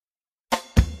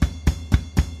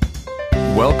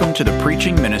welcome to the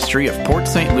preaching ministry of Port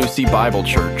St. Lucie Bible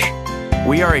Church.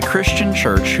 We are a Christian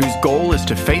church whose goal is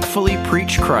to faithfully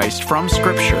preach Christ from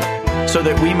Scripture so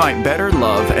that we might better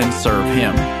love and serve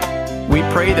Him. We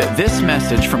pray that this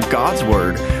message from God's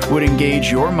Word would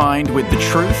engage your mind with the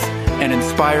truth and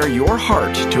inspire your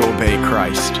heart to obey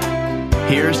Christ.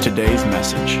 Here's today's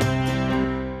message.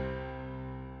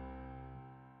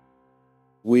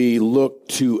 We look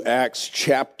to Acts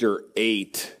chapter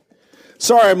 8.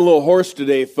 Sorry I'm a little hoarse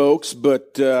today, folks,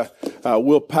 but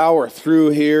we'll power through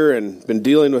here, and been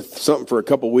dealing with something for a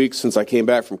couple weeks since I came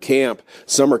back from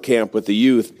summer camp with the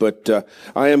youth, but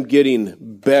I am getting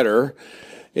better,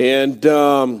 and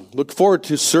look forward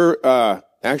to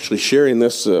actually sharing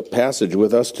this passage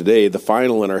with us today, the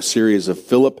final in our series of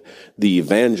Philip the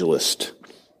Evangelist.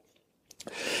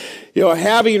 You know,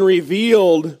 having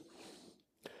revealed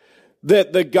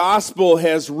that the gospel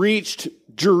has reached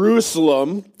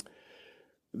Jerusalem,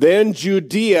 then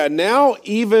Judea, now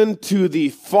even to the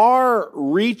far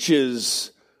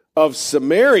reaches of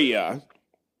Samaria,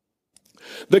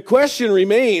 the question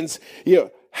remains,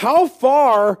 how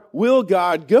far will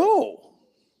God go?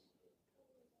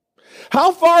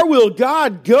 How far will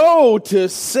God go to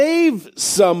save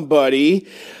somebody?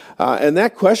 And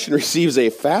that question receives a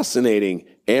fascinating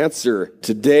answer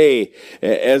today,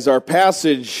 as our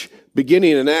passage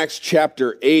beginning in Acts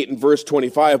chapter 8 and verse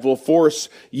 25 will force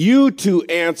you to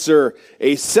answer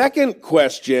a second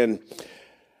question: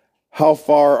 how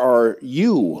far are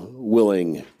you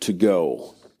willing to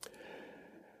go?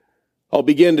 I'll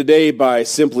begin today by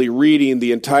simply reading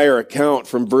the entire account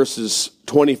from verses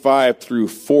 25 through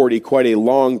 40, quite a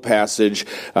long passage.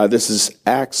 This is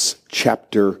Acts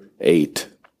chapter 8.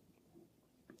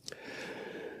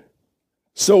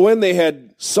 So when they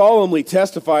had solemnly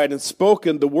testified and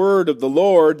spoken the word of the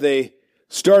Lord, they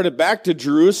started back to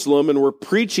Jerusalem and were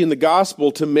preaching the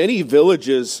gospel to many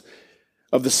villages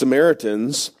of the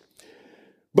Samaritans.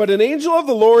 But an angel of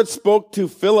the Lord spoke to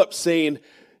Philip, saying,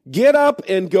 "Get up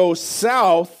and go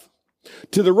south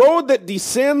to the road that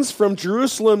descends from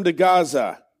Jerusalem to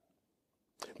Gaza.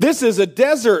 This is a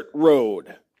desert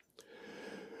road."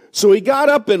 So he got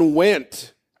up and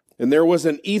went, and there was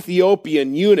an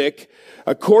Ethiopian eunuch,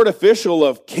 a court official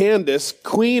of Candace,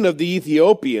 queen of the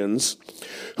Ethiopians,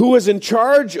 who was in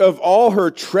charge of all her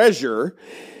treasure,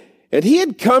 and he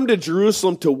had come to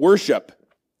Jerusalem to worship.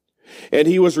 And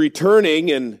he was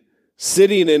returning and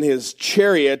sitting in his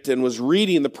chariot and was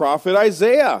reading the prophet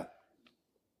Isaiah.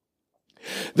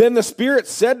 Then the Spirit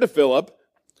said to Philip,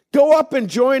 "Go up and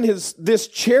join this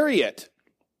chariot."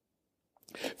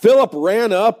 Philip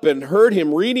ran up and heard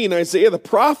him reading Isaiah the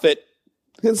prophet,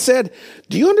 and said,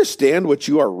 "Do you understand what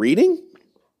you are reading?"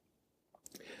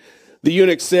 The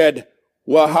eunuch said,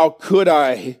 "Well, how could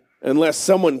I unless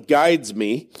someone guides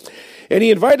me?" And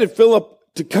he invited Philip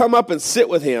to come up and sit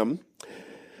with him.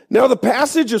 Now the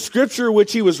passage of scripture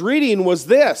which he was reading was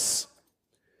this: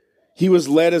 "He was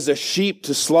led as a sheep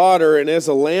to slaughter, and as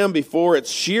a lamb before its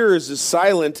shearers is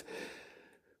silent,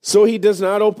 so he does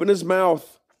not open his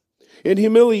mouth. In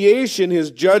humiliation his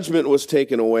judgment was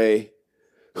taken away.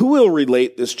 Who will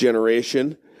relate this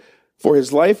generation? For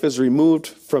his life is removed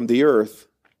from the earth."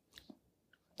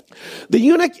 The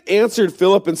eunuch answered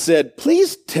Philip and said,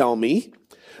 "Please tell me,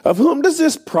 of whom does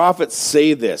this prophet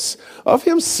say this? Of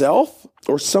himself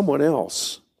or someone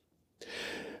else?"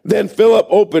 Then Philip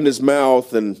opened his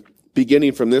mouth, and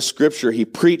beginning from this scripture, he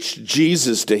preached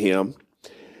Jesus to him.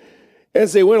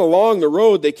 As they went along the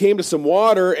road, they came to some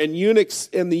water, and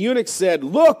the eunuch said,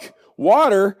 "Look,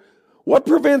 water! What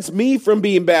prevents me from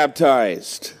being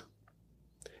baptized?"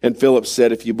 And Philip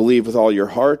said, "If you believe with all your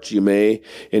heart, you may."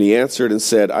 And he answered and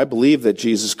said, "I believe that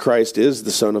Jesus Christ is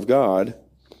the Son of God."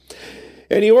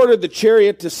 And he ordered the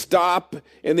chariot to stop,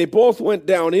 and they both went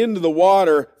down into the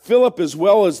water, Philip as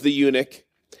well as the eunuch,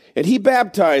 and he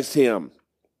baptized him.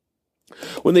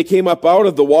 When they came up out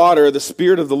of the water, the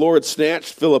Spirit of the Lord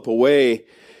snatched Philip away,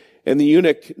 and the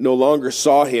eunuch no longer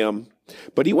saw him,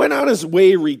 but he went on his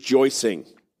way rejoicing.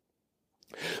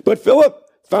 But Philip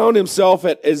found himself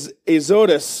at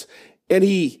Azotus, and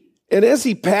as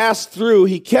he passed through,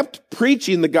 he kept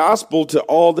preaching the gospel to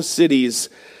all the cities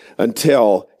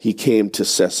until he came to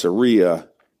Caesarea.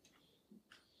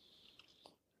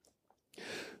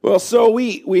 Well, so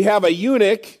we have a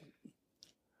eunuch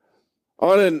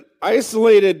on an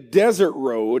isolated desert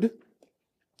road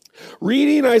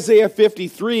reading Isaiah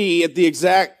 53 at the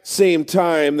exact same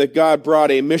time that God brought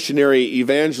a missionary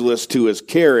evangelist to his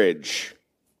carriage.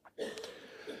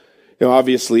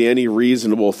 Obviously, any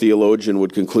reasonable theologian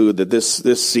would conclude that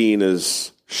this scene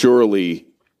is surely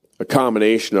a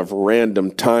combination of random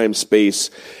time,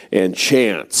 space, and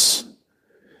chance.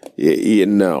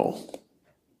 No.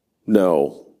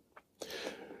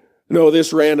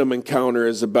 This random encounter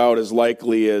is about as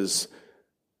likely as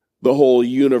the whole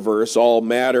universe, all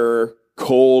matter,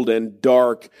 cold and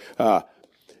dark,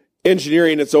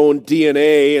 engineering its own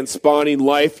DNA and spawning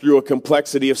life through a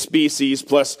complexity of species,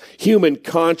 plus human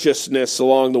consciousness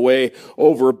along the way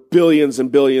over billions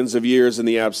and billions of years in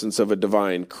the absence of a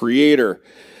divine creator.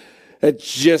 It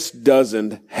just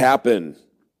doesn't happen.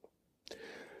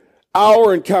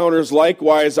 Our encounters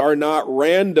likewise are not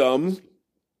random.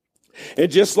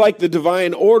 And just like the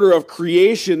divine order of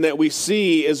creation that we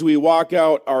see as we walk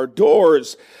out our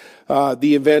doors,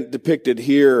 the event depicted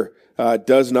here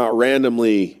does not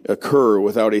randomly occur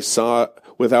without a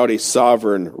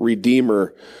sovereign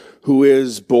Redeemer who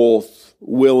is both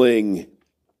willing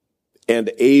and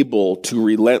able to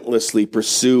relentlessly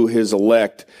pursue his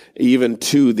elect even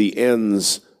to the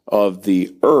ends of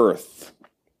the earth.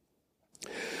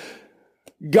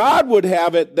 God would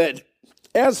have it that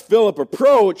as Philip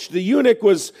approached, the eunuch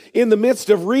was in the midst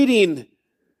of reading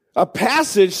a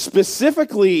passage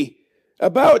specifically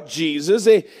about Jesus,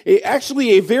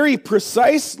 actually a very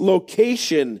precise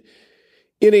location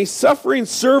in a suffering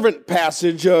servant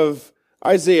passage of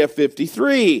Isaiah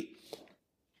 53.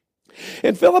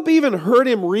 And Philip even heard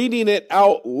him reading it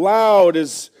out loud,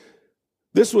 as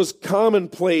this was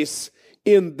commonplace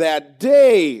in that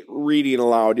day, reading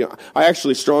aloud. I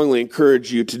actually strongly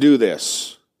encourage you to do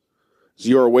this. As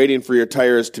you are waiting for your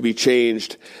tires to be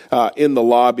changed in the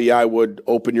lobby, I would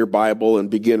open your Bible and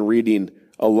begin reading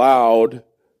aloud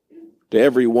to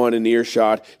everyone in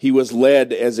earshot. He was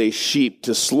led as a sheep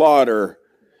to slaughter,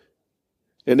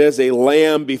 and as a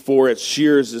lamb before its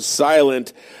shears is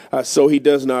silent, so he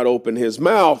does not open his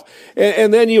mouth.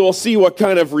 And then you will see what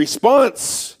kind of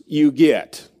response you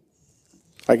get.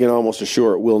 I can almost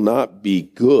assure it will not be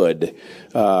good.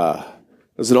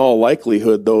 As in all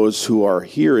likelihood, those who are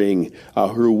hearing,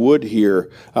 who would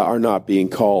hear, are not being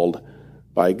called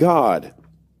by God.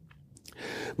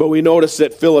 But we notice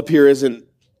that Philip here isn't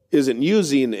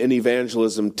using an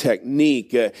evangelism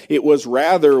technique. It was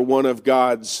rather one of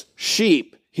God's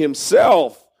sheep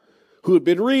himself who had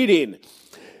been reading.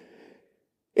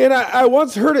 And I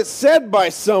once heard it said by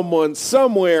someone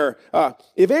somewhere,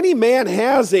 if any man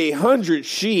has 100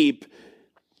 sheep,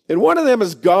 and one of them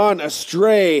has gone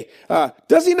astray,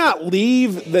 does he not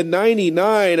leave the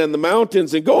 99 on the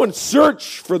mountains and go and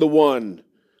search for the one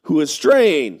who is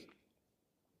straying?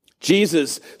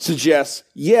 Jesus suggests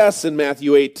yes in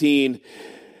Matthew 18.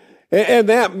 And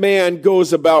that man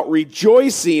goes about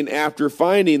rejoicing after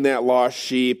finding that lost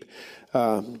sheep.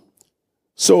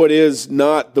 So it is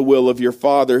not the will of your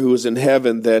Father who is in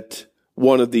heaven that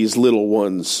one of these little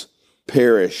ones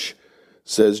perish,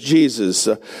 says Jesus.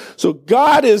 So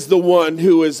God is the one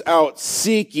who is out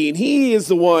seeking. He is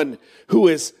the one who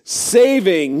is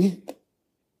saving.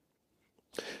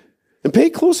 And pay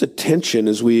close attention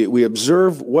as we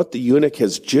observe what the eunuch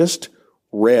has just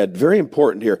read. Very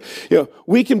important here.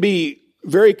 We can be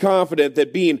very confident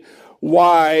that being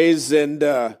wise and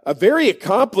a very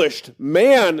accomplished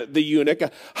man, the eunuch,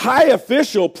 a high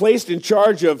official placed in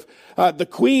charge of the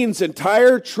queen's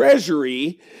entire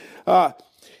treasury,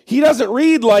 he doesn't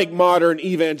read like modern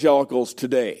evangelicals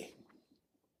today.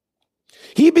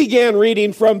 He began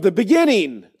reading from the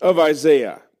beginning of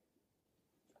Isaiah.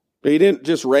 He didn't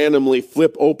just randomly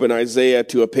flip open Isaiah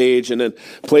to a page and then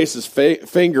place his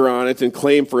finger on it and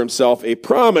claim for himself a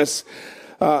promise.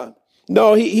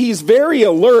 No, he's very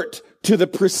alert to the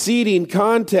preceding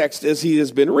context as he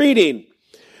has been reading.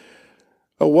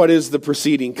 What is the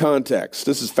preceding context?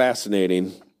 This is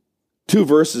fascinating. 2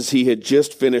 verses he had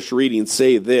just finished reading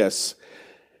say this: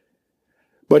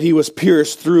 "But he was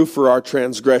pierced through for our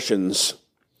transgressions.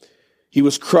 He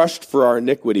was crushed for our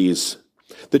iniquities.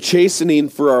 The chastening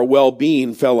for our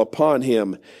well-being fell upon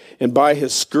him, and by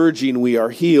his scourging we are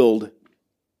healed.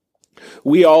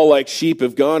 We all like sheep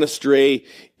have gone astray.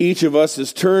 Each of us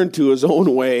has turned to his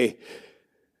own way.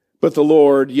 But the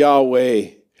Lord, Yahweh,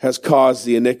 has caused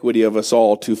the iniquity of us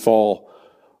all to fall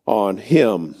on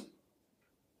him."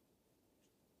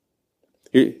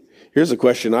 Here's a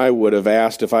question I would have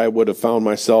asked if I would have found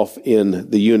myself in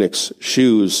the eunuch's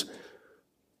shoes.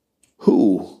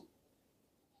 Who?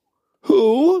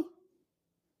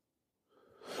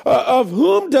 Of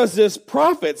whom does this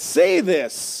prophet say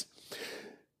this?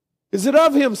 Is it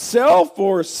of himself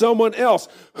or someone else?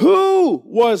 Who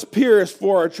was pierced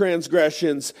for our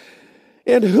transgressions?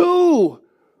 And who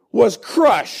was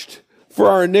crushed for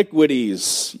our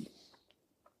iniquities?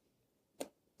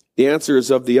 The answer is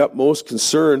of the utmost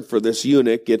concern for this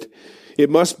eunuch. It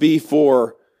must be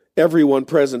for everyone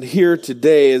present here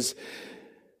today, as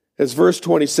As verse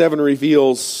 27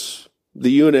 reveals, the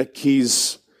eunuch,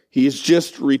 he's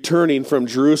just returning from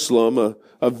Jerusalem,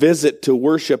 a visit to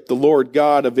worship the Lord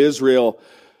God of Israel,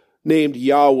 named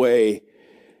Yahweh.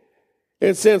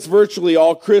 And since virtually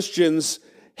all Christians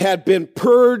had been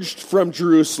purged from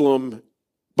Jerusalem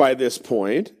by this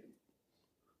point,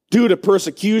 due to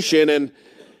persecution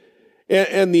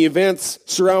and the events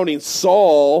surrounding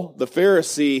Saul, the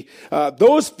Pharisee,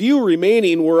 those few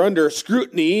remaining were under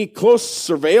scrutiny, close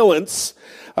surveillance.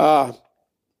 When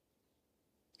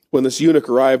this eunuch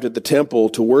arrived at the temple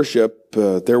to worship,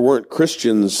 there weren't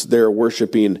Christians there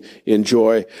worshiping in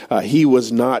joy. He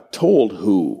was not told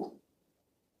who.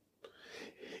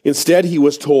 Instead, he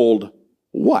was told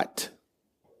what,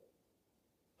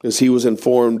 as he was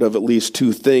informed of at least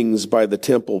two things by the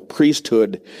temple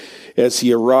priesthood as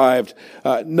he arrived.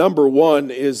 Number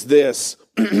one is this.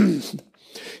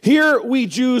 Here we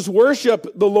Jews worship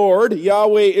the Lord.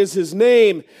 Yahweh is his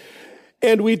name,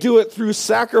 and we do it through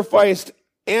sacrificed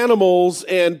animals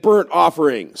and burnt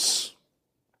offerings.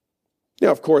 Now,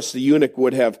 of course, the eunuch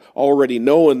would have already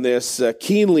known this,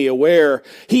 keenly aware.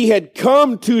 He had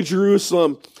come to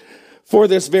Jerusalem for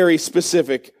this very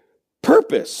specific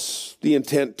purpose, the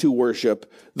intent to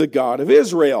worship the God of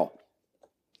Israel.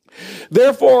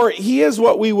 Therefore, he is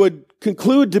what we would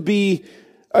conclude to be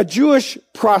a Jewish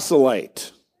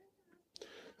proselyte.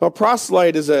 A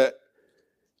proselyte is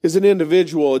an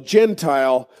individual, a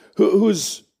Gentile,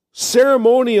 who's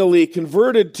ceremonially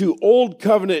converted to Old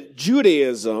Covenant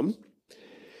Judaism,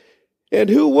 and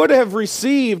who would have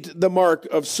received the mark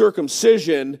of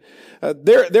circumcision.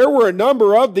 There were a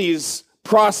number of these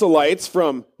proselytes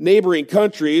from neighboring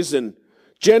countries and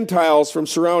Gentiles from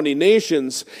surrounding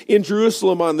nations in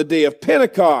Jerusalem on the day of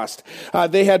Pentecost.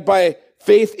 They had by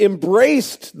faith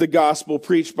embraced the gospel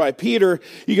preached by Peter.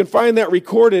 You can find that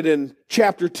recorded in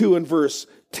chapter 2 and verse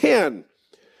 10.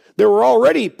 There were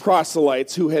already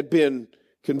proselytes who had been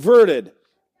converted.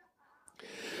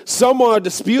 Some want to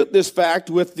dispute this fact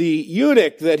with the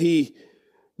eunuch, that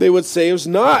they would say was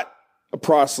not a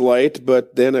proselyte,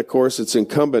 but then, of course, it's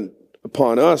incumbent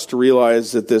upon us to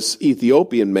realize that this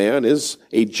Ethiopian man is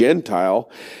a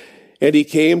Gentile, and he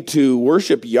came to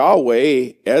worship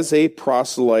Yahweh as a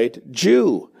proselyte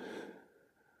Jew.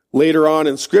 Later on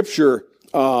in Scripture,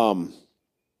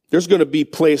 there's going to be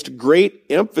placed great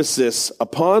emphasis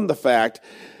upon the fact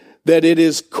that it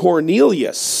is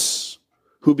Cornelius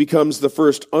who becomes the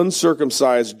first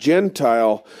uncircumcised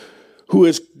Gentile who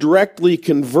is directly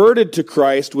converted to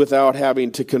Christ without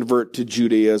having to convert to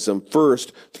Judaism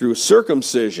first through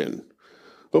circumcision.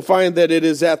 We'll find that it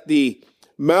is at the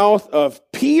mouth of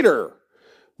Peter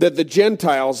that the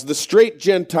Gentiles, the straight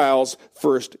Gentiles,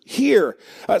 first hear.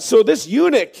 So this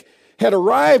eunuch had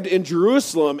arrived in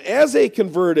Jerusalem as a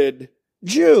converted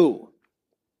Jew.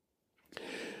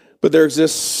 But there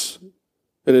exists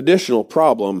an additional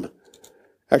problem,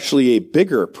 actually a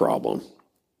bigger problem.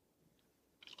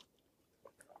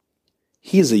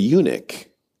 He is a eunuch.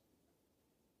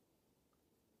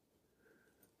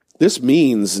 This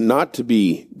means not to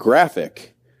be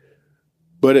graphic,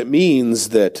 but it means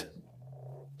that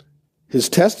his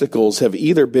testicles have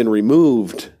either been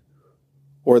removed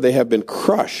or they have been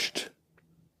crushed.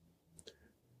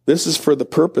 This is for the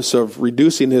purpose of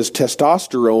reducing his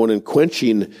testosterone and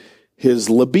quenching his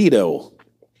libido.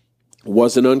 It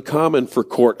wasn't uncommon for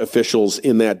court officials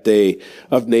in that day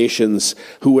of nations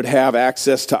who would have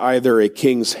access to either a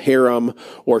king's harem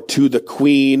or to the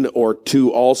queen or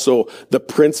to also the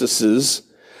princesses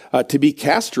to be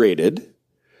castrated,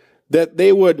 that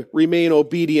they would remain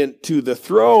obedient to the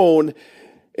throne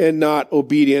and not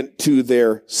obedient to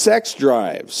their sex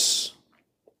drives.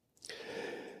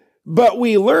 But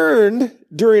we learned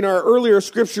during our earlier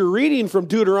scripture reading from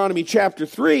Deuteronomy chapter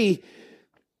 3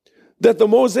 that the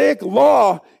Mosaic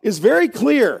law is very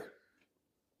clear.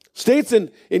 States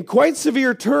in quite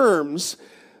severe terms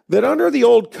that under the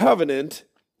Old Covenant,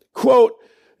 quote,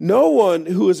 no one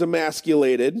who is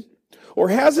emasculated or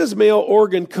has his male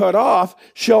organ cut off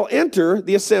shall enter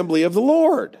the assembly of the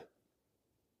Lord.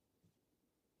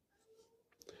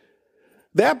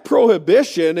 That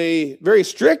prohibition, a very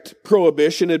strict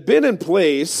prohibition, had been in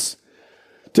place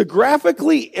to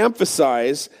graphically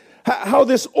emphasize how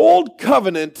this old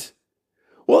covenant,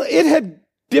 well, it had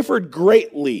differed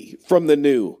greatly from the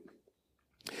new.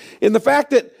 In the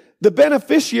fact that the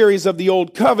beneficiaries of the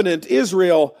old covenant,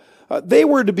 Israel, they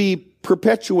were to be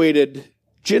perpetuated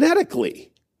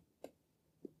genetically.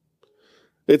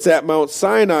 It's at Mount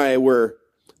Sinai where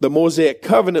the Mosaic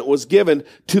covenant was given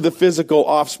to the physical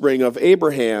offspring of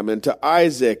Abraham and to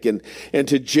Isaac and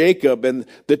to Jacob and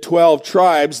the 12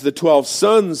 tribes, the 12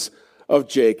 sons of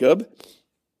Jacob.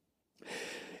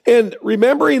 And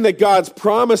remembering that God's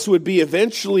promise would be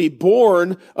eventually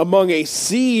born among a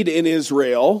seed in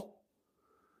Israel,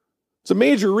 it's a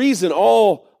major reason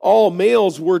all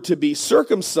males were to be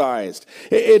circumcised.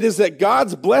 It is that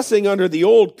God's blessing under the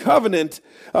old covenant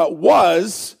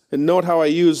was, and note how I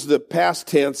use the past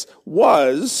tense,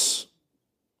 was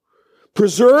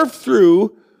preserved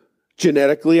through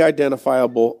genetically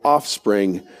identifiable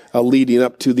offspring leading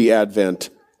up to the advent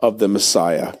of the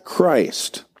Messiah,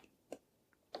 Christ.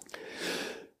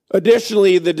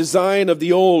 Additionally, the design of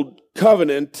the old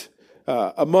covenant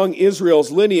among Israel's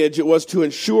lineage, it was to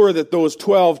ensure that those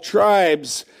 12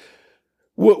 tribes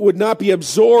would not be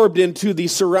absorbed into the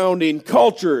surrounding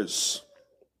cultures.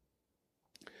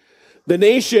 The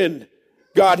nation,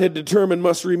 God had determined,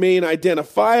 must remain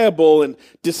identifiable and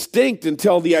distinct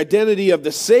until the identity of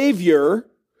the Savior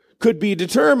could be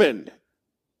determined.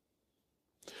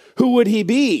 Who would he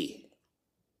be?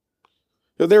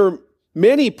 There were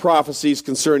many prophecies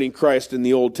concerning Christ in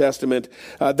the Old Testament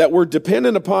that were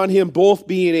dependent upon him both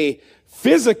being a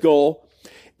physical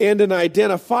and an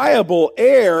identifiable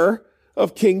heir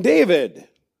of King David.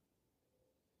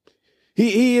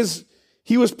 He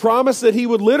was promised that he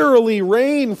would literally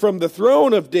reign from the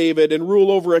throne of David and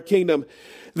rule over a kingdom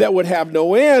that would have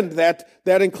no end. That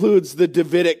includes the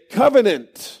Davidic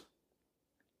covenant.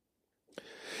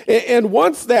 And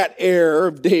once that heir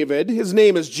of David, his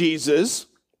name is Jesus,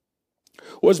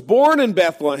 was born in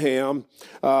Bethlehem,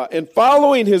 and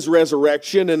following his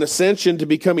resurrection and ascension to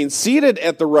becoming seated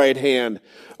at the right hand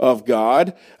of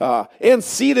God, and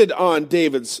seated on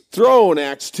David's throne,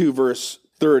 Acts 2 verse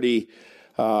 30,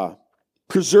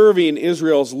 preserving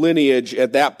Israel's lineage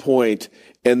at that point,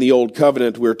 and the old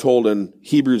covenant, we're told in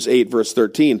Hebrews 8 verse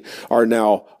 13, are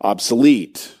now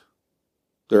obsolete.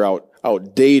 They're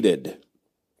outdated.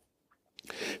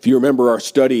 If you remember our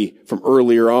study from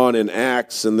earlier on in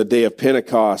Acts and the day of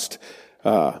Pentecost,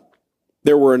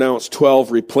 there were announced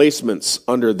 12 replacements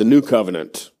under the new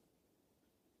covenant.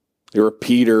 There were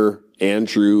Peter,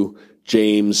 Andrew,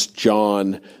 James,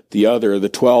 John, the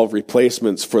 12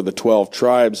 replacements for the 12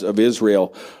 tribes of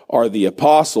Israel are the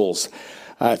apostles.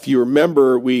 If you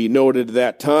remember, we noted at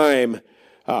that time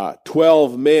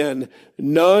 12 men,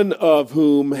 none of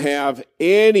whom have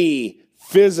any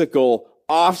physical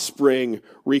offspring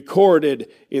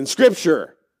recorded in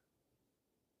Scripture.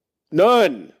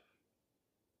 None.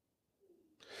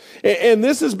 And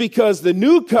this is because the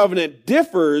new covenant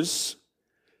differs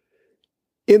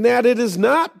in that it is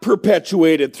not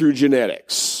perpetuated through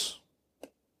genetics,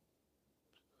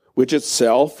 which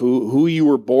itself, who you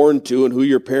were born to and who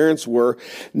your parents were,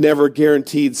 never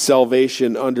guaranteed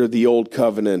salvation under the old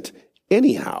covenant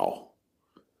anyhow.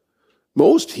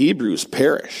 Most Hebrews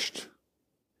perished.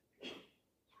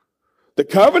 The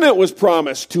covenant was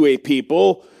promised to a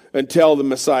people until the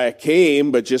Messiah came,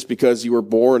 but just because you were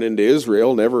born into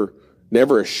Israel,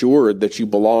 never assured that you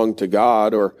belonged to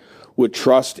God or would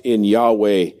trust in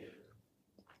Yahweh,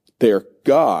 their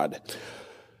God.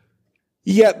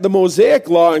 Yet the Mosaic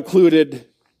law included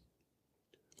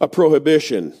a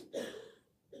prohibition.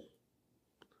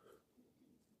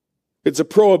 It's a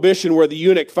prohibition where the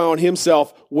eunuch found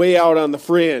himself way out on the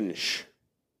fringe.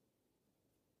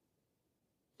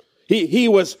 He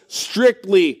was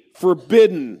strictly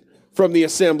forbidden from the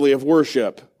assembly of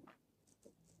worship.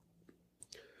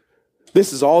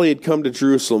 This is all he had come to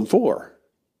Jerusalem for,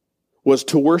 was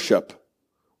to worship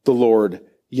the Lord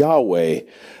Yahweh.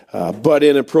 But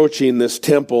in approaching this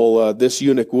temple, this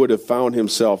eunuch would have found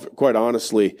himself, quite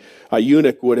honestly, a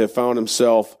eunuch would have found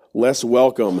himself less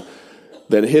welcome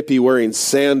than a hippie wearing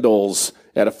sandals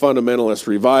at a fundamentalist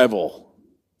revival.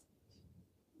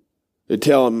 They'd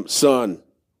tell him, son,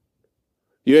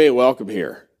 you ain't welcome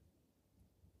here.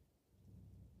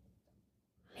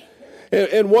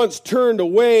 And once turned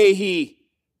away, he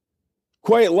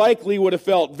quite likely would have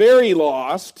felt very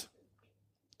lost,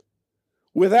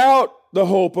 without the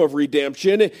hope of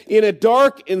redemption, in a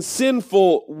dark and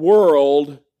sinful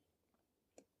world,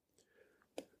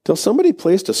 till somebody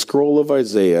placed a scroll of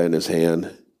Isaiah in his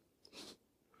hand.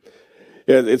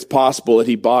 It's possible that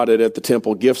he bought it at the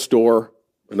temple gift store.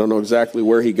 I don't know exactly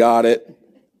where he got it.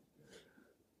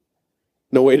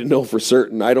 No way to know for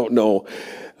certain. I don't know.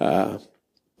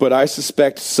 But I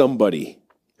suspect somebody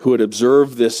who had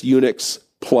observed this eunuch's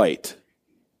plight,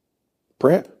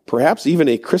 perhaps even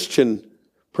a Christian,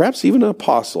 perhaps even an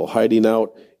apostle hiding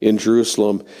out in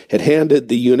Jerusalem, had handed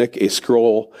the eunuch a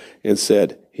scroll and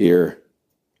said, here,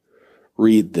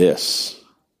 read this.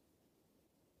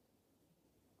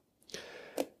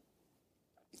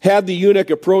 Had the eunuch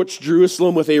approached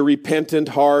Jerusalem with a repentant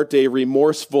heart, a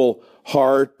remorseful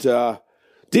heart,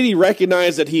 Did he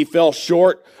recognize that he fell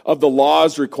short of the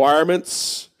law's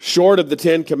requirements, short of the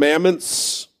 10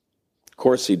 Commandments? Of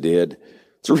course he did.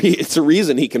 It's a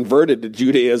reason he converted to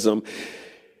Judaism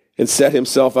and set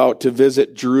himself out to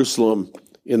visit Jerusalem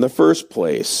in the first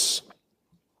place.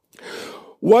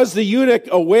 Was the eunuch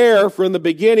aware from the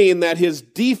beginning that his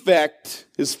defect,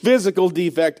 his physical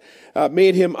defect,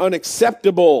 made him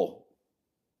unacceptable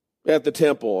at the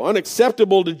temple,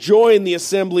 unacceptable to join the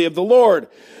assembly of the Lord?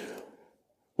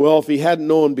 Well, if he hadn't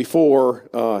known before,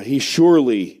 he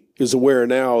surely is aware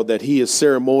now that he is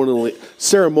ceremonially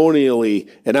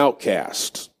an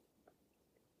outcast.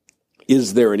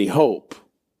 Is there any hope?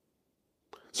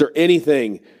 Is there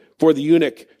anything for the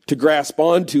eunuch to grasp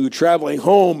onto traveling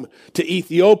home to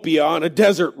Ethiopia on a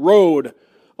desert road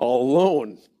all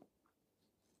alone?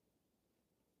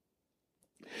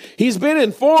 He's been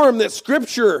informed that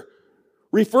Scripture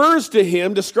refers to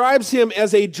him, describes him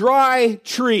as a dry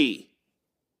tree.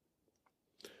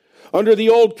 Under the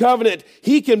old covenant,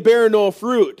 he can bear no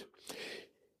fruit.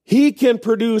 He can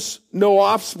produce no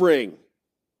offspring.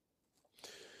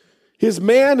 His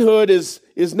manhood is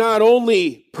not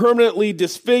only permanently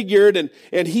disfigured,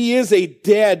 and he is a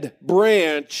dead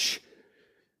branch,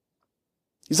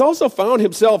 he's also found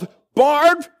himself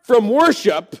barred from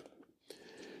worship.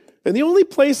 And the only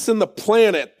place in the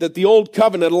planet that the old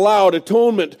covenant allowed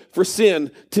atonement for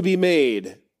sin to be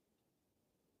made.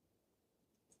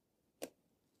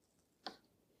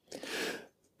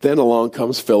 Then along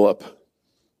comes Philip.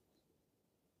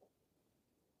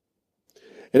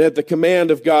 And at the command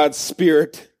of God's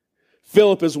Spirit,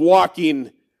 Philip is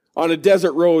walking on a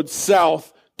desert road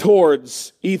south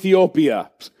towards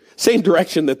Ethiopia. Same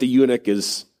direction that the eunuch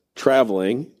is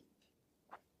traveling.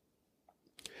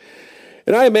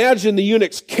 And I imagine the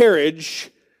eunuch's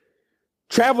carriage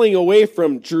traveling away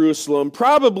from Jerusalem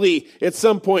probably at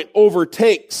some point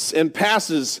overtakes and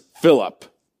passes Philip.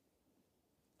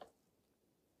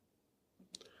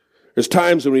 There's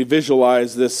times when we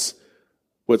visualize this,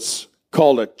 what's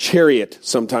called a chariot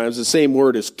sometimes. The same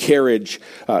word as carriage.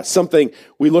 Something,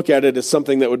 we look at it as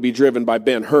something that would be driven by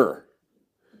Ben-Hur.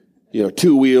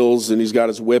 2 wheels, and he's got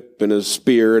his whip and his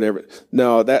spear and everything.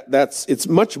 No, it's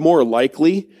much more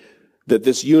likely that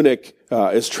this eunuch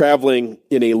is traveling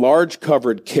in a large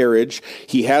covered carriage.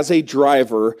 He has a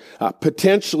driver.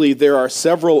 Potentially there are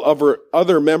several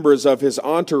other members of his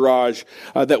entourage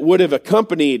that would have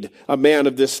accompanied a man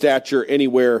of this stature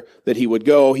anywhere that he would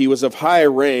go. He was of high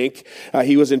rank.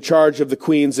 He was in charge of the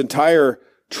queen's entire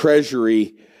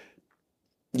treasury.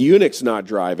 The eunuch's not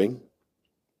driving.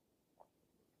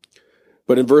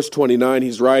 But in verse 29,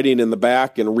 he's riding in the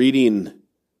back and reading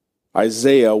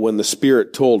Isaiah when the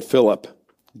Spirit told Philip,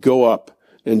 go up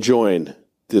and join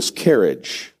this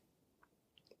carriage.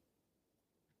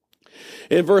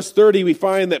 In verse 30, we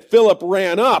find that Philip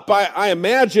ran up. I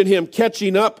imagine him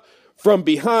catching up from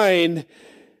behind,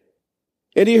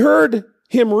 and he heard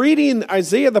him reading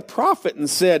Isaiah the prophet and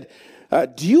said,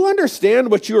 do you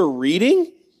understand what you're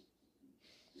reading?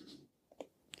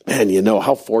 Man,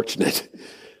 how fortunate.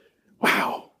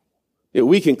 Wow.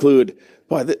 We conclude,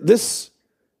 boy, this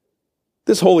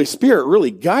Holy Spirit really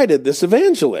guided this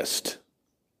evangelist.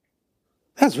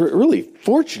 That's really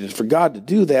fortunate for God to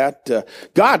do that.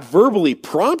 God verbally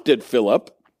prompted Philip.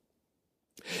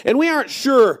 And we aren't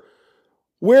sure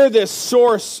where this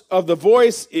source of the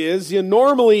voice is.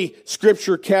 Normally,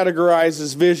 Scripture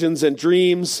categorizes visions and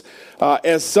dreams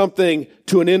as something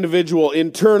to an individual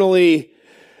internally.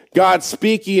 God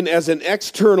speaking as an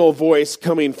external voice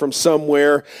coming from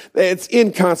somewhere. It's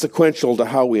inconsequential to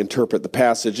how we interpret the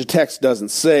passage. The text doesn't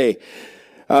say.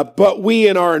 But we,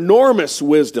 in our enormous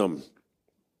wisdom,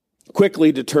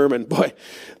 quickly determine, boy,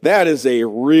 that is a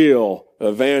real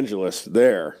evangelist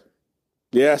there.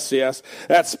 Yes.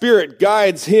 That Spirit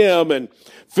guides him, and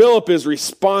Philip is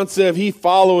responsive. He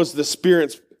follows the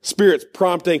Spirit's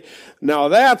prompting. Now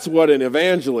that's what an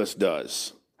evangelist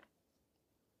does.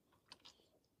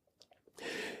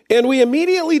 And we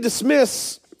immediately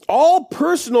dismiss all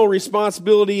personal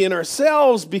responsibility in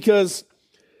ourselves because,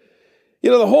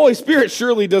 the Holy Spirit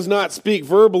surely does not speak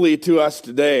verbally to us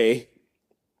today.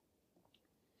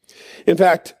 In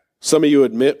fact, some of you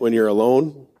admit when you're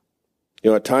alone,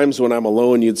 at times when I'm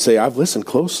alone, you'd say, I've listened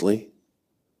closely.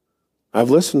 I've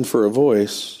listened for a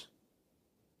voice.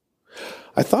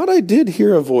 I thought I did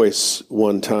hear a voice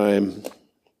one time,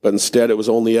 but instead it was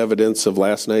only evidence of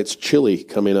last night's chili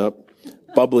coming up.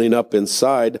 Bubbling up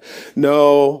inside.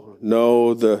 No,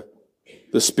 the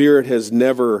Spirit has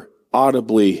never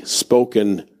audibly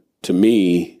spoken to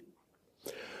me.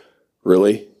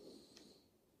 Really?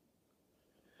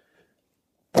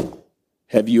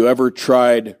 Have you ever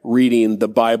tried reading the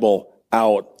Bible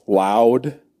out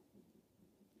loud.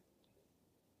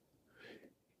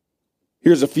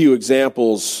 Here's a few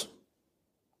examples.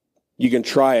 You can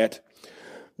try it.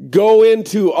 Go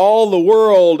into all the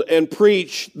world and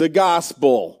preach the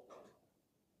gospel.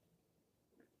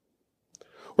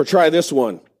 Or try this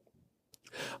one.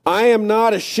 I am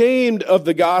not ashamed of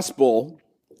the gospel,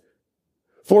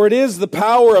 for it is the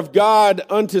power of God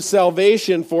unto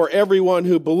salvation for everyone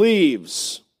who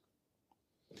believes.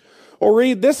 Or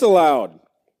read this aloud.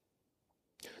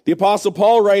 The Apostle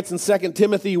Paul writes in 2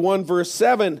 Timothy 1 verse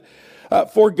 7,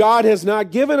 for God has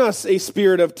not given us a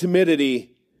spirit of timidity,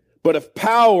 but of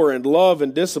power and love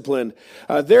and discipline.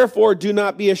 Therefore, do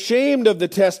not be ashamed of the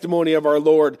testimony of our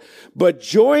Lord, but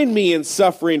join me in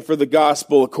suffering for the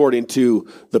gospel according to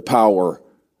the power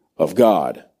of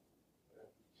God.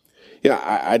 Yeah,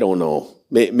 I don't know.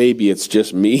 Maybe it's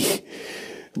just me,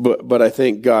 but I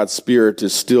think God's Spirit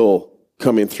is still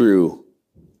coming through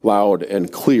loud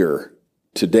and clear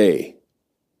today.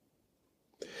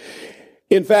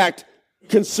 In fact,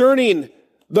 concerning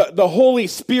the Holy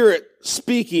Spirit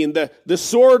speaking, the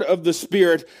sword of the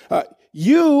Spirit,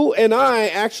 you and I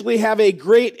actually have a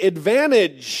great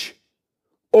advantage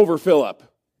over Philip.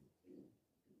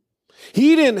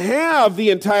 He didn't have the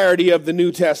entirety of the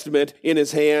New Testament in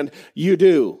his hand. You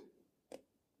do.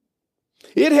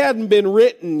 It hadn't been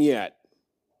written yet.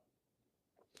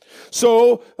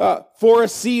 So, for a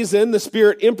season, the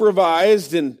Spirit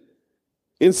improvised in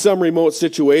some remote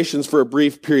situations for a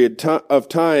brief period of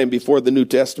time before the New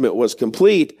Testament was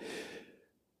complete.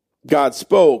 God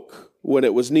spoke when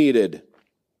it was needed.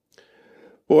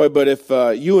 Boy, but if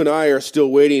you and I are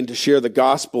still waiting to share the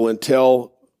gospel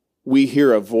until we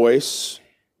hear a voice,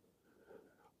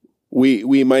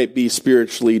 we might be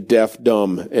spiritually deaf,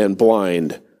 dumb, and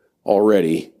blind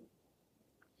already.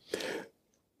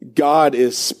 God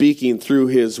is speaking through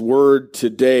His Word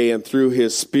today and through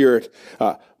His Spirit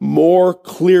more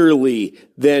clearly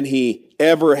than He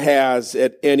ever has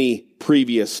at any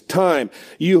previous time.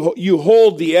 You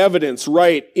hold the evidence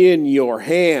right in your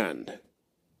hand.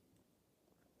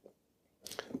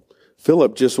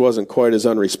 Philip just wasn't quite as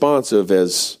unresponsive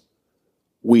as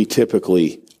we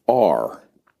typically are.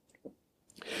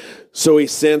 So he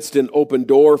sensed an open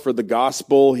door for the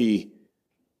gospel. He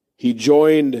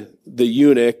joined the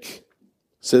eunuch.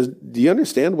 Says, do you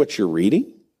understand what you're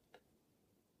reading?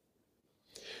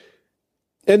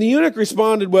 And the eunuch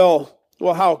responded, well,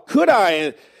 how could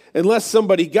I unless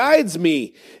somebody guides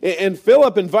me? And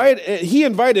he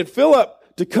invited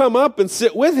Philip to come up and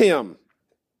sit with him.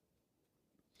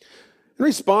 And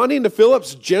responding to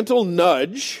Philip's gentle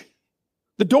nudge,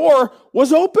 the door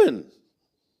was open.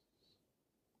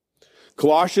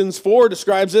 Colossians 4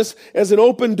 describes this as an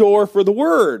open door for the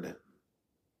word.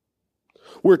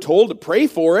 We're told to pray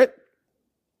for it.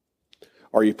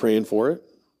 Are you praying for it?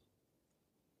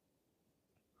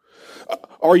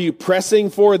 Are you pressing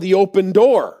for the open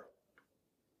door?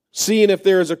 Seeing if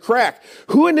there is a crack.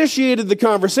 Who initiated the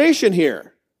conversation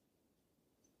here?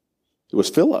 It was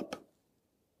Philip.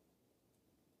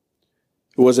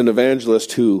 It was an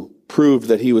evangelist who proved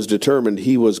that he was determined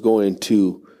he was going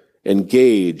to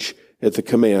engage at the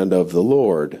command of the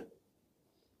Lord.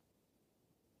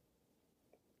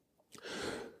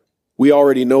 We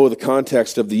already know the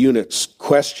context of the eunuch's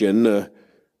question. The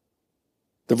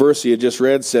verse he had just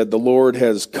read said, the Lord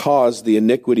has caused the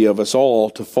iniquity of us all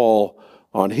to fall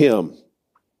on him.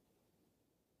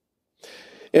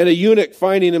 And a eunuch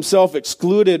finding himself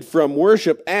excluded from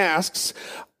worship asks,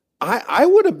 I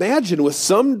would imagine with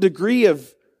some degree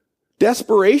of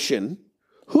desperation,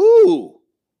 who?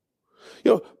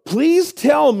 Please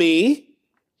tell me,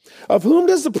 of whom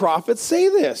does the prophet say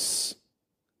this?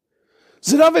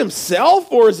 Is it of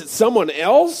himself or is it someone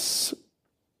else?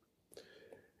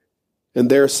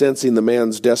 And there, sensing the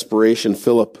man's desperation,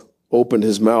 Philip opened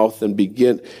his mouth and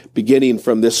beginning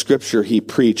from this scripture, he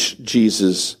preached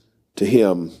Jesus to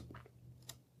him.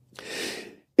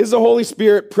 Is the Holy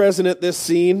Spirit present at this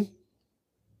scene?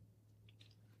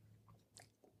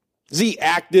 Is he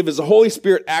active? Is the Holy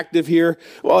Spirit active here?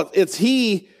 Well, it's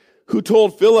he who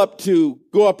told Philip to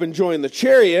go up and join the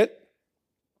chariot.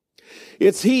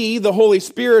 It's he, the Holy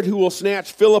Spirit, who will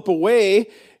snatch Philip away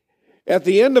at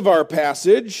the end of our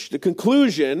passage, the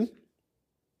conclusion.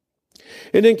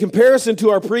 And in comparison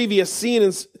to our previous scene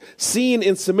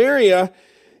in Samaria,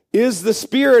 is the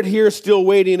Spirit here still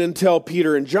waiting until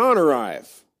Peter and John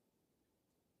arrive?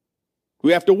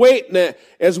 We have to wait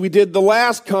as we did the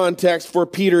last context for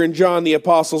Peter and John, the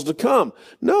apostles, to come.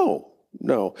 No.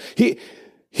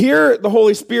 Here, the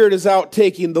Holy Spirit is out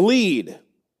taking the lead.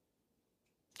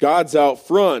 God's out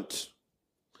front.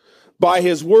 By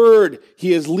His word,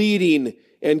 He is leading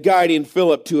and guiding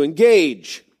Philip to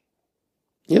engage.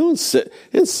 And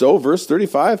so, verse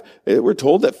 35, we're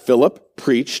told that Philip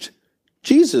preached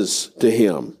Jesus to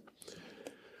him.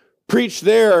 Preach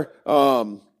there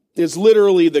is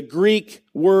literally the Greek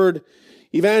word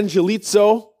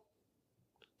evangelizo.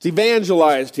 It's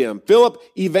evangelized him. Philip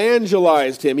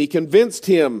evangelized him. He convinced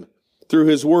him through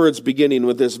his words, beginning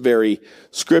with this very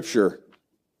scripture.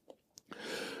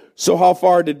 So how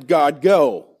far did God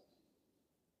go?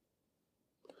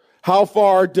 How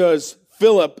far does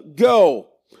Philip go?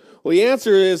 Well, the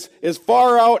answer is as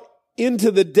far out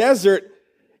into the desert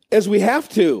as we have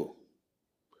to.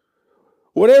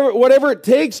 Whatever it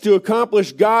takes to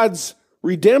accomplish God's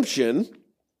redemption.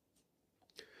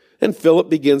 And Philip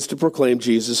begins to proclaim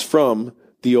Jesus from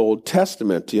the Old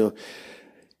Testament.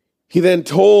 He then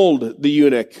told the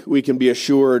eunuch, we can be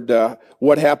assured,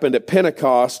 what happened at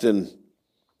Pentecost and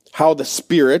how the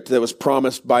Spirit that was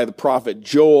promised by the prophet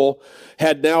Joel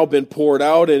had now been poured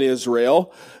out in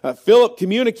Israel. Philip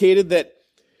communicated that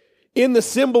in the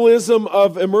symbolism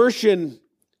of immersion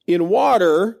in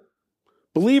water,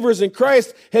 believers in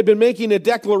Christ had been making a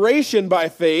declaration by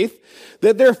faith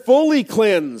that they're fully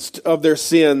cleansed of their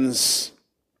sins,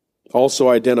 also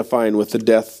identifying with the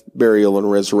death, burial, and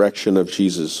resurrection of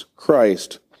Jesus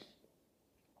Christ.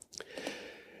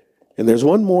 And there's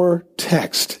one more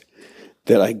text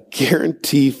that I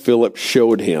guarantee Philip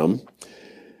showed him.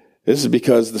 This is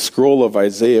because the scroll of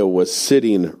Isaiah was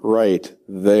sitting right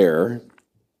there.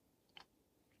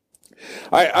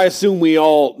 I assume we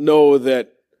all know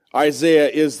that Isaiah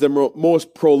is the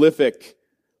most prolific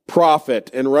prophet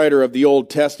and writer of the Old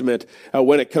Testament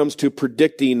when it comes to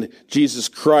predicting Jesus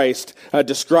Christ,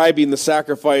 describing the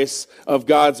sacrifice of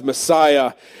God's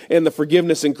Messiah and the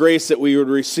forgiveness and grace that we would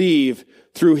receive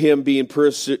through him being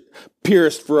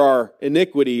pierced for our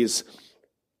iniquities.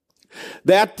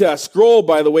 That scroll,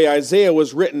 by the way, Isaiah,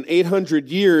 was written 800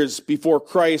 years before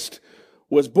Christ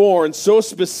was born, so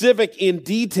specific in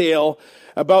detail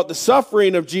about the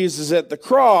suffering of Jesus at the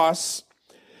cross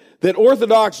that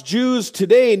Orthodox Jews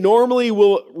today normally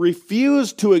will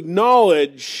refuse to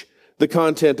acknowledge the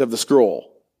content of the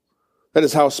scroll. That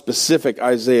is how specific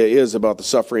Isaiah is about the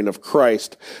suffering of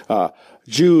Christ.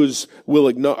 Jews will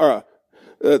ignore.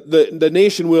 The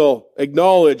nation will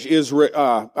acknowledge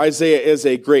Isaiah as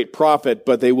a great prophet,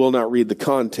 but they will not read the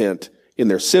content in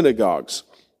their synagogues.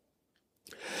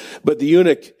 But the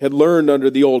eunuch had learned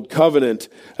under the old covenant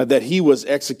that he was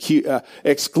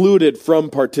excluded from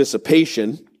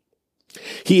participation.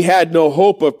 He had no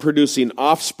hope of producing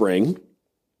offspring.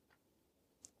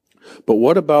 But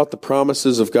what about the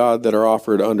promises of God that are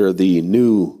offered under the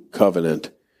new covenant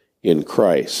in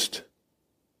Christ?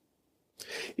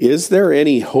 Is there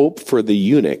any hope for the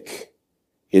eunuch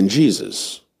in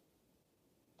Jesus?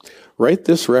 Write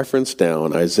this reference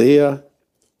down, Isaiah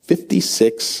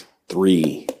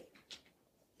 56:3.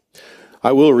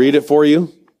 I will read it for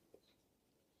you.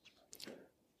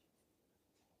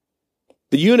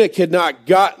 The eunuch had not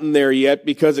gotten there yet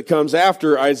because it comes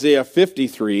after Isaiah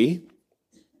 53.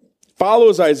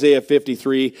 Follows Isaiah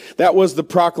 53. That was the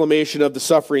proclamation of the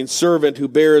suffering servant who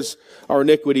bears our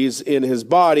iniquities in his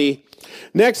body.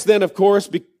 Next then, of course,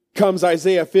 comes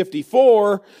Isaiah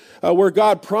 54, where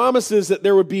God promises that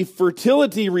there would be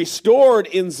fertility restored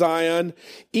in Zion,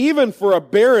 even for a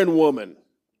barren woman.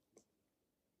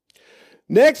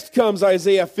 Next comes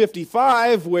Isaiah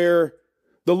 55, where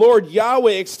the Lord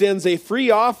Yahweh extends a free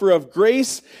offer of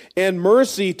grace and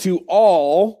mercy to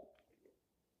all.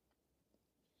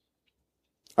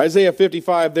 Isaiah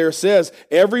 55 there says,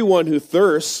 "Everyone who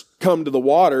thirsts, come to the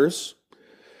waters.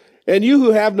 And you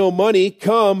who have no money,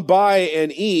 come buy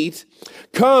and eat.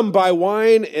 Come buy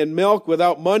wine and milk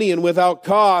without money and without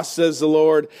cost, says the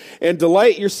Lord, and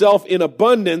delight yourself in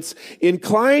abundance.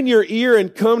 Incline your ear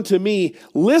and come to me.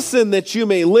 Listen that you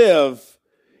may live,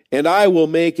 and I will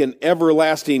make an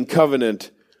everlasting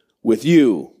covenant with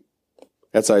you."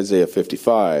 That's Isaiah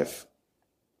 55.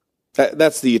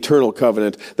 That's the eternal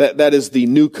covenant. That is the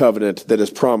new covenant that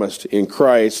is promised in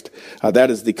Christ.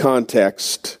 That is the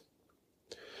context.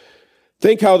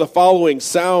 Think how the following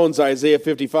sounds, Isaiah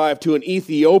 55, to an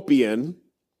Ethiopian,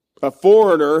 a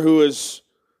foreigner who has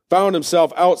found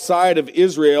himself outside of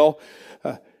Israel.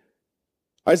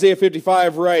 Isaiah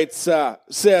 55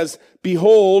 says,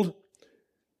 "Behold,"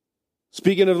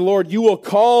 speaking of the Lord, "you will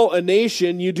call a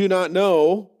nation you do not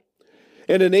know,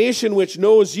 and a nation which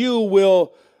knows you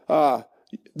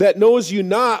that knows you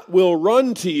not will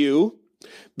run to you,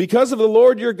 because of the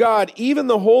Lord your God, even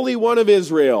the Holy One of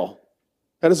Israel."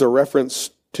 That is a reference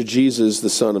to Jesus, the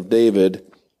son of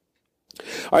David.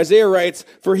 Isaiah writes,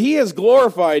 "For he has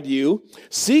glorified you.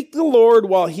 Seek the Lord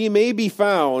while he may be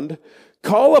found.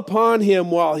 Call upon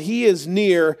him while he is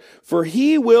near, for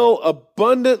he will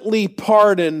abundantly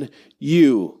pardon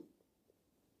you.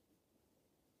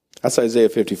 That's Isaiah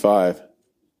 55.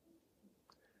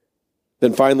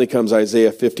 Then finally comes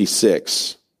Isaiah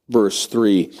 56, verse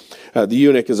 3. The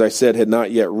eunuch, as I said, had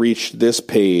not yet reached this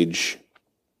page.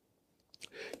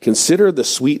 Consider the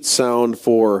sweet sound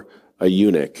for a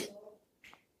eunuch.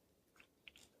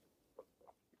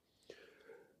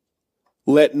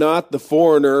 Let not the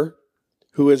foreigner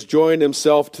who has joined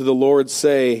himself to the Lord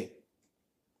say,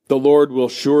 the Lord will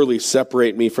surely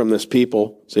separate me from this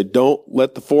people. Say, don't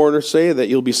let the foreigner say that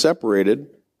you'll be separated.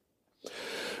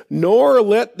 Nor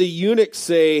let the eunuch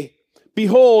say,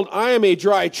 behold, I am a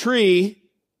dry tree.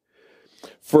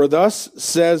 For thus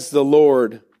says the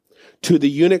Lord, to the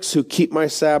eunuchs who keep my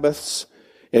Sabbaths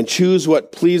and choose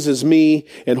what pleases me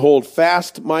and hold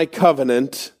fast my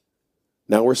covenant.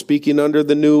 Now we're speaking under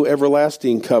the new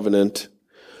everlasting covenant.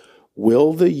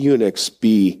 Will the eunuchs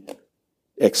be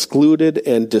excluded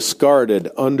and discarded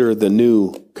under the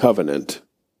new covenant?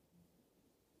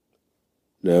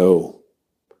 No.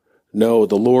 No,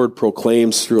 the Lord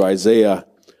proclaims through Isaiah,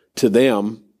 to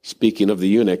them, speaking of the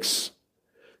eunuchs,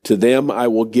 to them I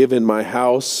will give in my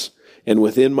house and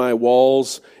within my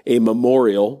walls a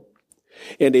memorial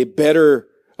and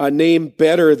a name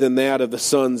better than that of the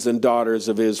sons and daughters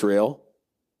of Israel.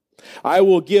 I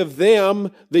will give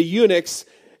them, the eunuchs,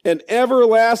 an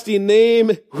everlasting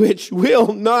name which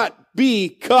will not be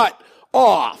cut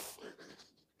off.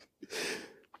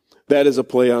 That is a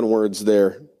play on words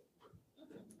there.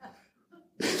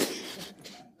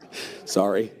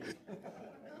 Sorry.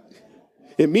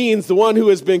 It means the one who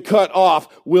has been cut off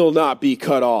will not be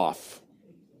cut off.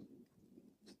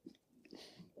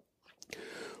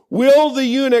 Will the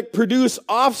eunuch produce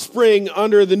offspring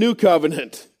under the new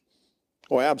covenant?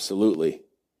 Oh, absolutely.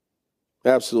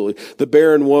 Absolutely. The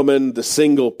barren woman, the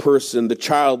single person, the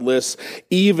childless,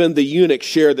 even the eunuch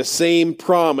share the same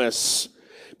promise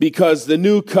because the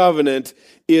new covenant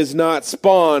is not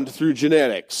spawned through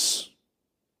genetics.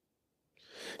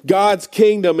 God's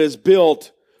kingdom is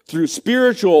built through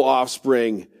spiritual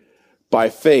offspring by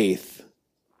faith.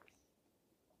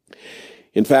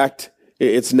 In fact,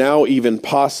 it's now even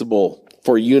possible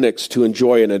for eunuchs to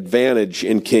enjoy an advantage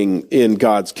in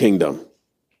God's kingdom.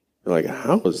 You're like,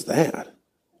 how is that?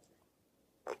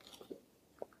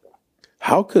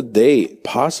 How could they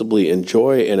possibly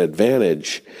enjoy an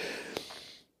advantage?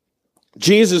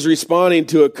 Jesus responding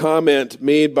to a comment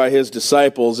made by his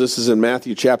disciples, this is in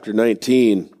Matthew chapter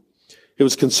 19. It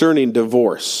was concerning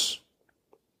divorce.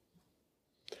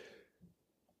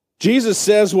 Jesus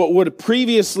says what would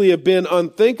previously have been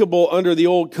unthinkable under the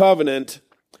old covenant.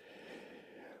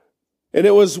 And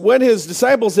it was when his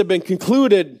disciples had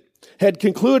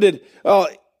concluded,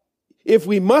 if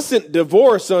we mustn't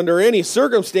divorce under any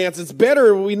circumstance, it's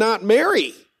better we not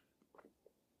marry.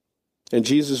 And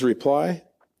Jesus' reply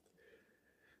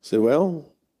said,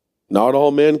 well, not all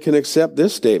men can accept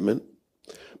this statement,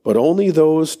 but only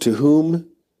those to whom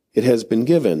it has been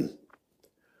given.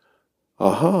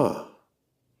 Aha.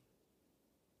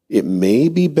 It may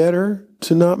be better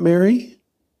to not marry?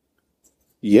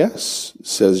 Yes,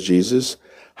 says Jesus.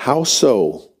 How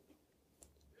so?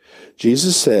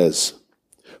 Jesus says,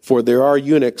 for there are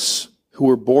eunuchs who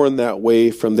were born that way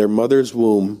from their mother's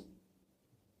womb,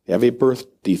 have a birth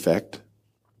defect.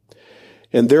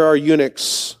 And there are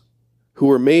eunuchs who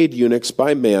were made eunuchs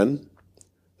by men.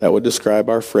 That would describe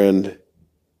our friend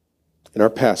in our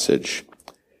passage.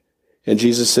 And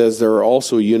Jesus says there are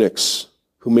also eunuchs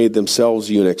who made themselves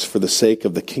eunuchs for the sake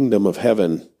of the kingdom of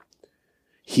heaven.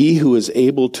 He who is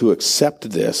able to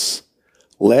accept this,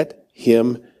 let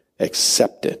him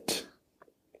accept it.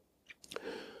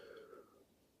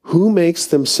 Who makes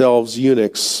themselves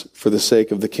eunuchs for the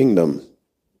sake of the kingdom?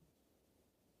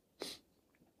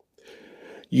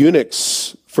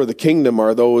 Eunuchs for the kingdom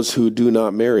are those who do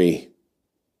not marry.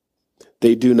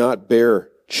 They do not bear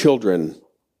children,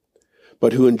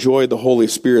 but who enjoy the Holy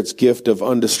Spirit's gift of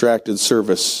undistracted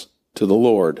service to the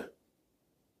Lord. It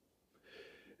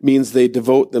means they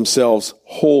devote themselves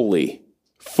wholly,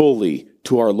 fully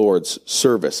to our Lord's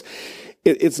service.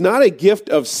 It's not a gift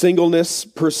of singleness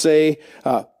per se,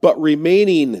 but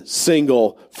remaining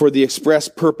single for the express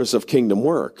purpose of kingdom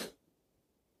work.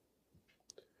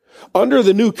 Under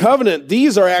the new covenant,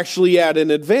 these are actually at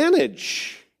an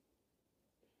advantage.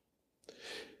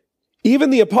 Even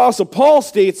the Apostle Paul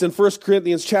states in 1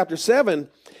 Corinthians chapter 7,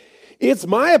 it's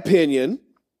my opinion,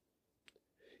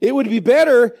 it would be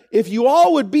better if you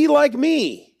all would be like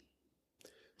me,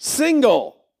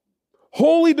 single,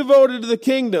 wholly devoted to the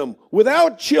kingdom,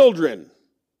 without children.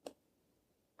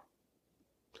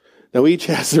 Now, each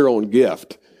has their own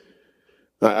gift.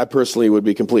 I personally would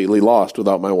be completely lost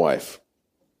without my wife.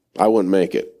 I wouldn't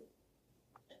make it.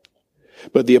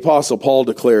 But the Apostle Paul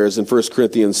declares in 1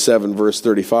 Corinthians 7, verse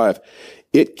 35,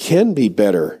 it can be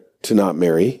better to not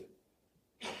marry.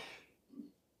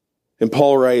 And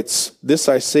Paul writes, this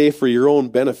I say for your own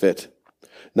benefit,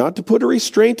 not to put a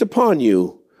restraint upon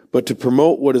you, but to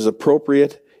promote what is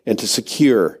appropriate and to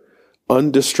secure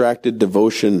undistracted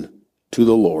devotion to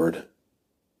the Lord.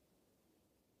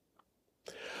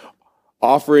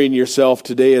 Offering yourself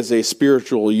today as a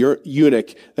spiritual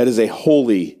eunuch, that is a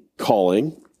holy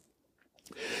calling.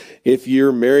 If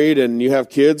you're married and you have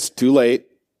kids, too late.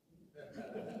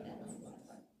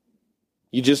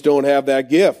 You just don't have that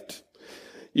gift.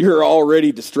 You're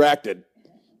already distracted.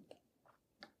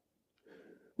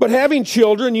 But having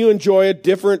children, you enjoy a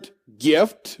different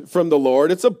gift from the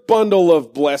Lord. It's a bundle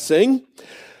of blessing.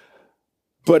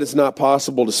 But it's not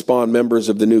possible to spawn members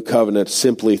of the new covenant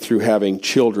simply through having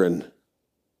children.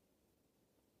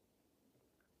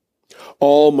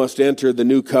 All must enter the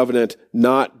new covenant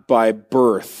not by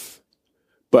birth,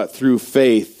 but through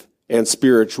faith and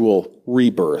spiritual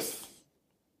rebirth.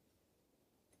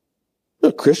 Now,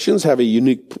 Christians have a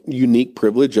unique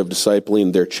privilege of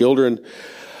discipling their children,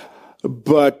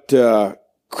 but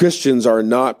Christians are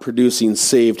not producing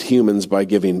saved humans by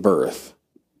giving birth.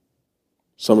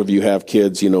 Some of you have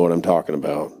kids, you know what I'm talking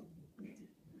about.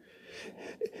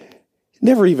 It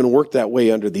never even worked that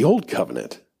way under the old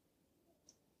covenant.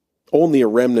 Only a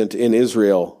remnant in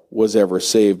Israel was ever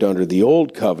saved under the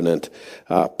old covenant.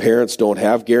 Parents don't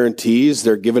have guarantees.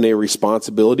 They're given a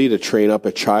responsibility to train up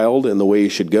a child in the way he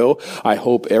should go. I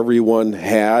hope everyone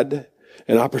had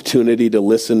an opportunity to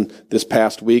listen this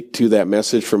past week to that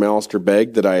message from Alistair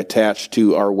Begg that I attached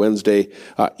to our Wednesday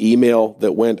email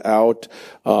that went out.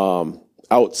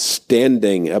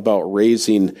 Outstanding about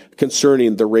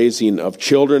concerning the raising of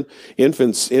children.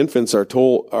 Infants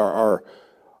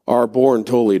are born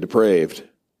totally depraved.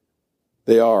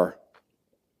 They are.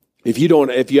 If you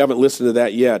haven't listened to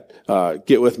that yet,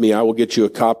 get with me. I will get you a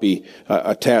copy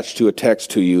attached to a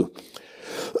text to you.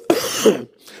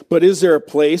 But is there a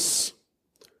place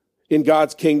in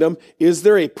God's kingdom? Is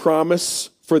there a promise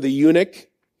for the eunuch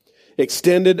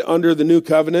extended under the new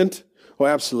covenant? Oh,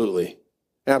 absolutely.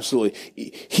 Absolutely.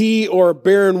 He or a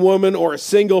barren woman or a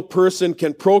single person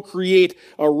can procreate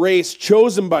a race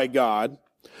chosen by God,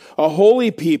 a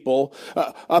holy people,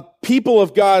 a people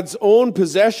of God's own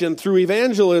possession through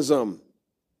evangelism.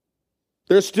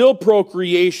 There's still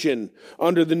procreation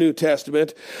under the New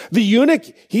Testament. The eunuch,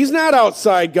 he's not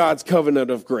outside God's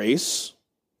covenant of grace.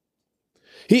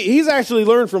 He's actually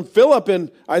learned from Philip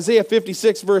in Isaiah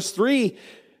 56, verse 3,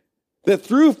 that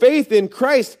through faith in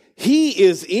Christ, he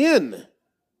is in.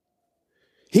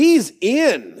 He's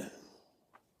in.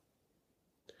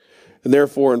 And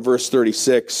therefore, in verse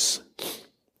 36,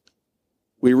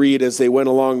 we read, as they went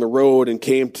along the road and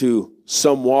came to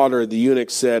some water, the eunuch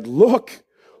said, "Look,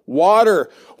 water,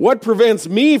 what prevents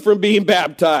me from being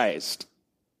baptized?"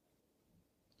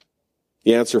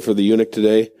 The answer for the eunuch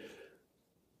today,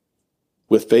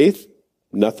 with faith,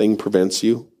 nothing prevents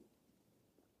you.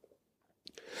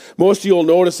 Most of you will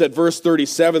notice that verse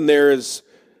 37 there is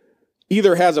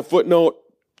either has a footnote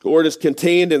or it is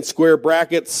contained in square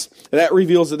brackets. And that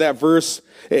reveals that verse,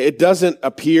 it doesn't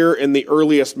appear in the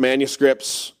earliest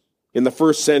manuscripts in the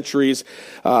first centuries,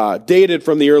 dated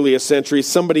from the earliest centuries.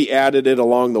 Somebody added it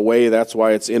along the way. That's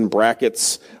why it's in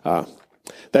brackets.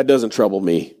 That doesn't trouble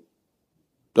me.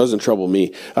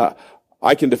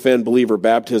 I can defend believer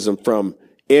baptism from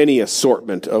any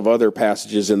assortment of other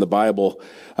passages in the Bible.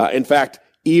 In fact,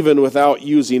 even without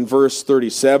using verse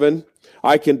 37,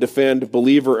 I can defend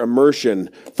believer immersion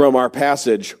from our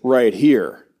passage right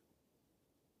here.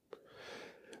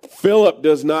 Philip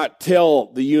does not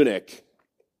tell the eunuch,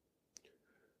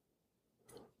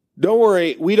 "Don't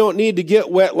worry, we don't need to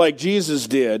get wet like Jesus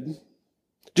did.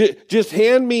 Just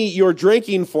hand me your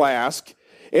drinking flask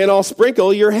and I'll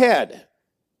sprinkle your head."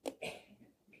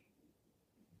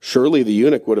 Surely the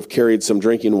eunuch would have carried some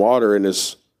drinking water in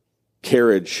his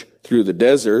carriage through the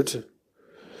desert.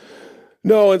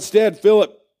 No, instead,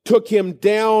 Philip took him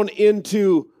down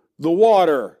into the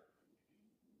water.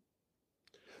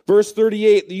 Verse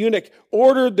 38, the eunuch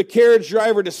ordered the carriage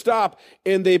driver to stop,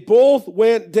 and they both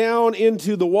went down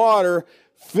into the water,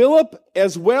 Philip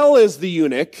as well as the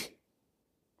eunuch,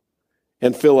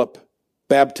 and Philip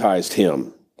baptized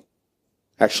him,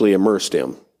 actually immersed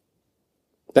him.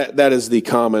 That is the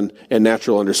common and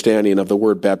natural understanding of the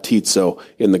word baptizo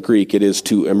in the Greek. It is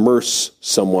to immerse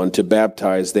someone, to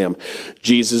baptize them.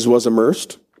 Jesus was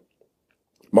immersed.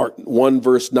 Mark 1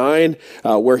 verse 9,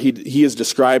 where he is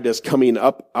described as coming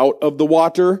up out of the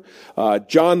water.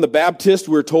 John the Baptist,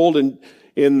 we're told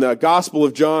in the Gospel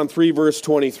of John 3 verse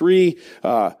 23,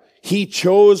 he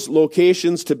chose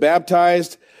locations to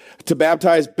baptize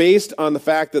based on the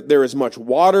fact that there is much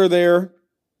water there.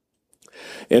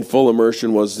 And full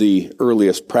immersion was the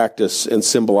earliest practice and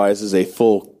symbolizes a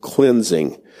full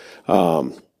cleansing.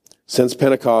 Since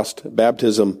Pentecost,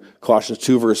 baptism, Colossians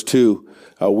 2 verse 2,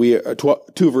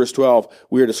 2 verse 12,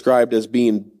 we are described as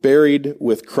being buried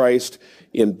with Christ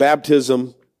in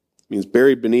baptism, means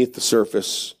buried beneath the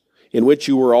surface, in which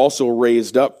you were also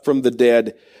raised up from the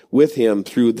dead with him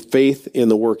through the faith in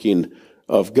the working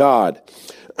of God.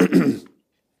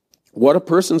 What a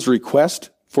person's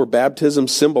request for baptism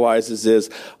symbolizes is,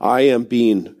 I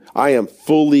am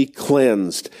fully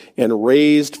cleansed and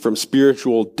raised from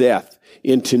spiritual death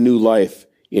into new life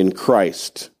in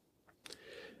Christ.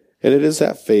 And it is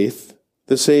that faith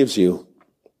that saves you.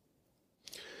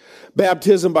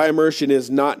 Baptism by immersion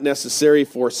is not necessary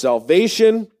for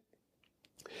salvation.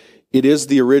 It is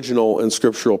the original and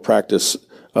scriptural practice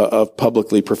of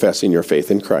publicly professing your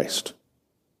faith in Christ.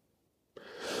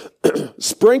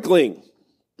 Sprinkling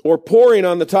or pouring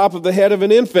on the top of the head of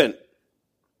an infant.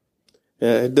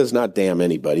 It does not damn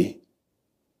anybody.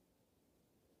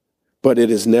 But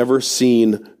it is never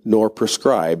seen nor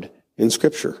prescribed in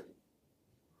Scripture.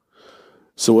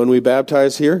 So when we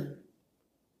baptize here,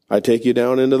 I take you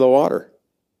down into the water.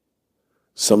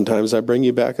 Sometimes I bring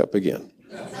you back up again.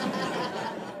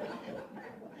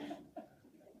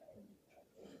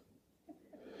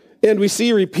 And we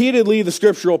see repeatedly the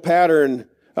scriptural pattern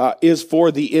is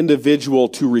for the individual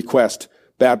to request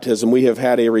baptism. We have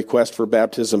had a request for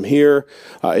baptism here.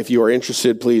 If you are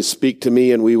interested, please speak to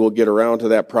me and we will get around to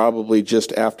that probably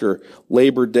just after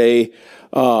Labor Day.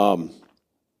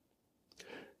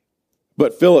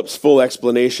 But Philip's full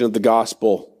explanation of the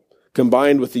gospel,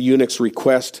 combined with the eunuch's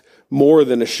request, more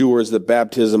than assures that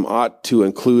baptism ought to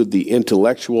include the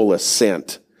intellectual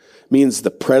assent, means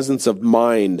the presence of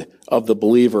mind of the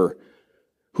believer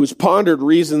who's pondered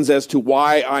reasons as to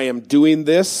why I am doing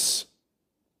this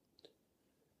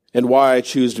and why I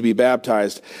choose to be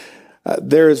baptized.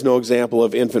 There is no example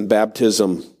of infant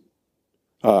baptism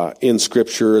in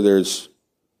Scripture. There's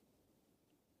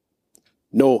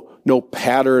no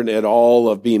pattern at all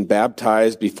of being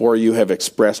baptized before you have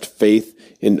expressed faith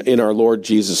in our Lord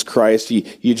Jesus Christ.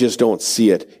 You just don't see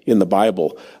it in the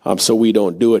Bible, so we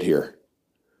don't do it here.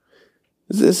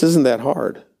 This isn't that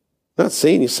hard. I'm not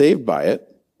saying you're saved by it.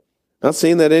 I'm not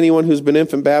saying that anyone who's been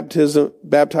infant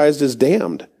baptized is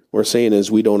damned. We're saying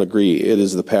is we don't agree. It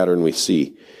is the pattern we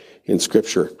see in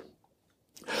Scripture.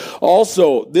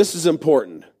 Also, this is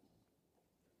important.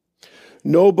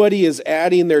 Nobody is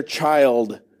adding their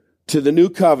child to the new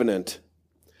covenant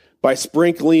by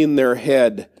sprinkling their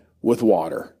head with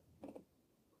water.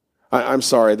 I'm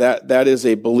sorry, that is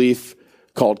a belief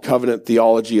called covenant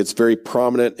theology. It's very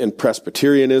prominent in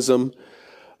Presbyterianism.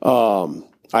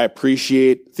 I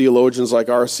appreciate theologians like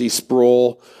R.C.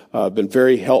 Sproul, been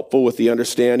very helpful with the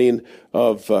understanding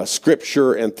of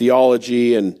Scripture and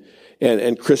theology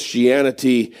and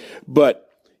Christianity, but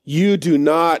you do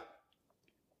not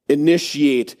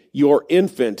initiate your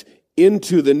infant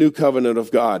into the new covenant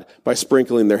of God by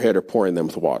sprinkling their head or pouring them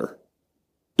with water.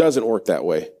 Doesn't work that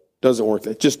way. Doesn't work.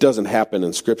 It just doesn't happen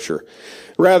in Scripture.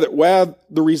 Rather,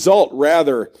 the result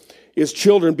is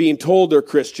children being told they're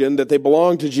Christian, that they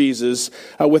belong to Jesus,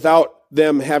 without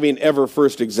them having ever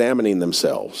first examining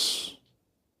themselves.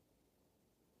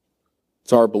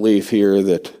 It's our belief here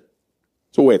that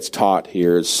it's the way it's taught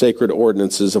here is sacred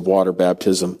ordinances of water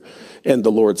baptism and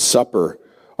the Lord's Supper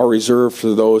are reserved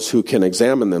for those who can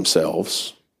examine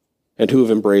themselves and who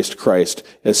have embraced Christ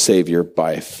as Savior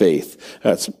by faith.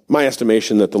 That's my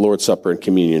estimation that the Lord's Supper and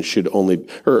communion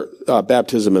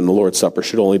baptism and the Lord's Supper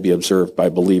should only be observed by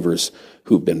believers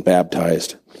who've been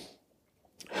baptized.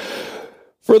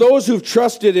 For those who've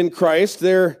trusted in Christ,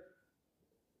 there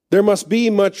must be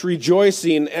much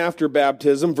rejoicing after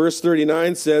baptism. Verse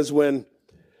 39 says, when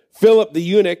Philip and the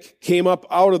eunuch came up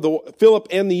out of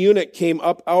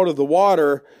the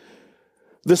water,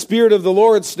 the Spirit of the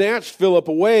Lord snatched Philip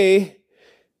away,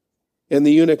 and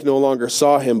the eunuch no longer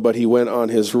saw him, but he went on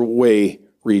his way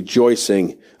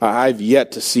rejoicing. I've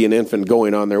yet to see an infant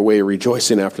going on their way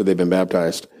rejoicing after they've been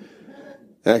baptized.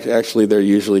 Actually, they're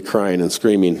usually crying and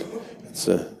screaming.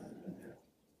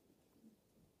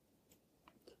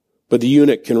 But the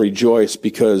eunuch can rejoice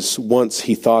because once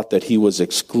he thought that he was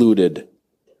excluded,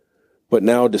 but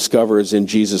now discovers in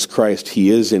Jesus Christ he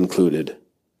is included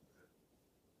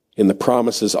in the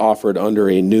promises offered under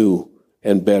a new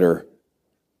and better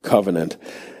covenant.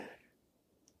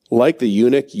 Like the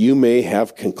eunuch, you may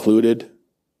have concluded,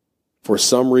 for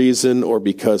some reason or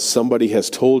because somebody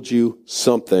has told you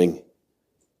something,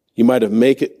 you might have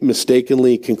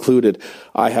mistakenly concluded,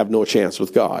 I have no chance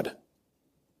with God.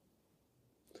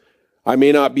 I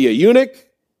may not be a eunuch,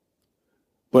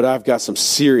 but I've got some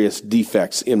serious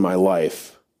defects in my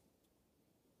life.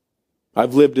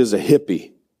 I've lived as a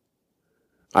hippie.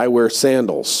 I wear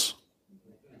sandals.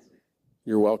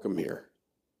 You're welcome here.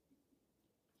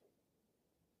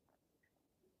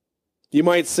 You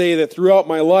might say that throughout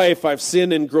my life I've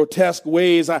sinned in grotesque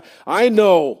ways. I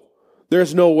know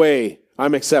there's no way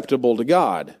I'm acceptable to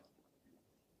God.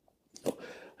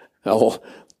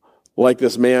 Like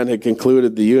this man had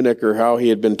concluded, the eunuch, or how he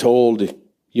had been told,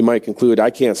 you might conclude, I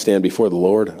can't stand before the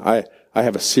Lord. I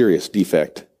have a serious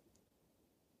defect.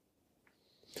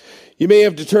 You may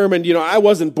have determined, I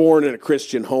wasn't born in a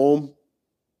Christian home.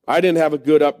 I didn't have a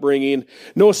good upbringing.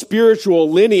 No spiritual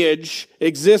lineage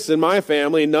exists in my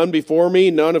family. None before me,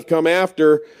 none have come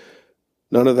after.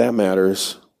 None of that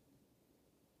matters.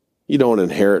 You don't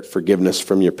inherit forgiveness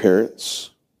from your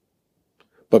parents,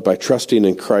 but by trusting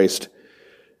in Christ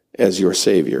as your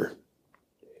Savior.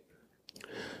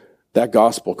 That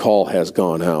gospel call has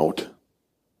gone out.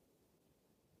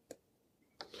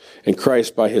 And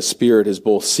Christ, by His Spirit, is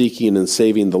both seeking and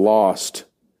saving the lost,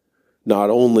 not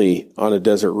only on a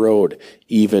desert road,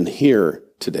 even here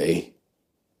today.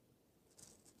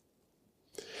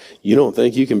 You don't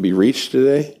think you can be reached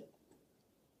today?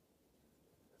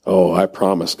 Oh, I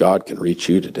promise God can reach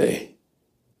you today.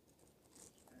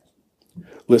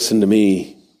 Listen to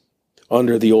me.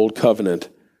 Under the old covenant,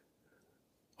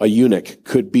 a eunuch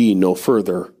could be no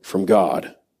further from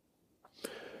God.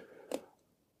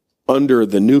 Under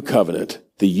the new covenant,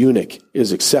 the eunuch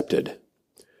is accepted,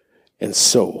 and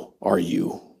so are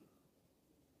you.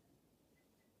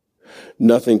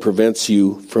 Nothing prevents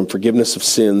you from forgiveness of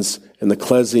sins and the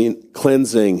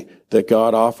cleansing that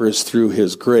God offers through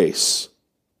His grace.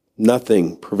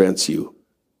 Nothing prevents you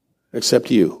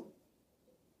except you.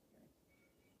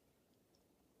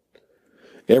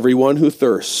 Everyone who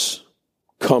thirsts,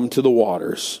 come to the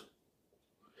waters.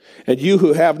 And you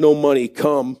who have no money,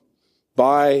 come,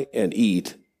 buy and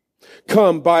eat.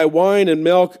 Come, buy wine and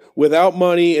milk without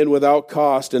money and without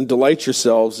cost, and delight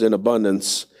yourselves in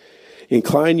abundance.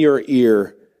 Incline your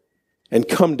ear and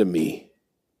come to me.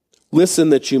 Listen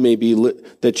that you may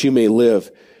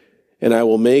live, and I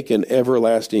will make an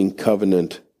everlasting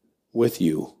covenant with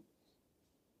you.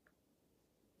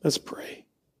 Let's pray.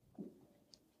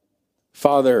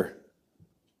 Father,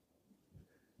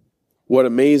 what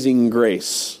amazing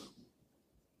grace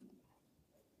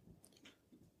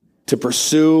to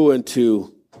pursue and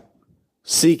to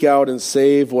seek out and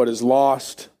save what is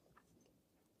lost,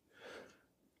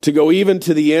 to go even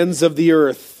to the ends of the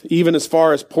earth, even as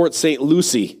far as Port St.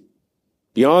 Lucie,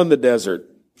 beyond the desert,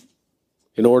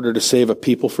 in order to save a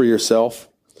people for yourself.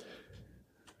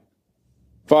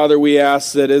 Father, we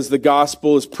ask that as the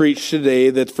gospel is preached today,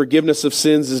 that forgiveness of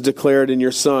sins is declared in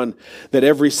your Son, that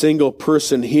every single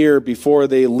person here before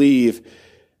they leave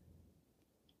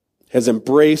has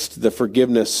embraced the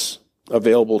forgiveness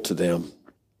available to them.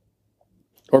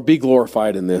 Or be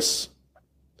glorified in this.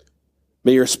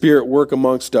 May your Spirit work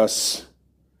amongst us.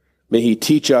 May He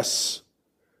teach us.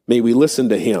 May we listen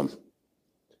to Him.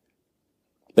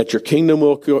 That your kingdom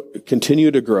will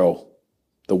continue to grow,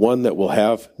 the one that will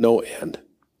have no end.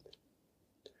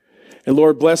 And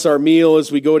Lord, bless our meal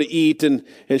as we go to eat and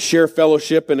share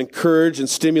fellowship and encourage and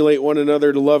stimulate one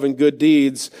another to love and good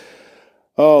deeds.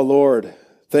 Oh, Lord,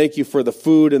 thank you for the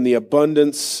food and the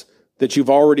abundance that you've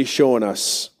already shown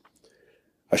us.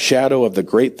 A shadow of the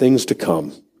great things to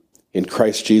come. In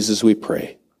Christ Jesus we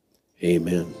pray.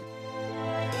 Amen.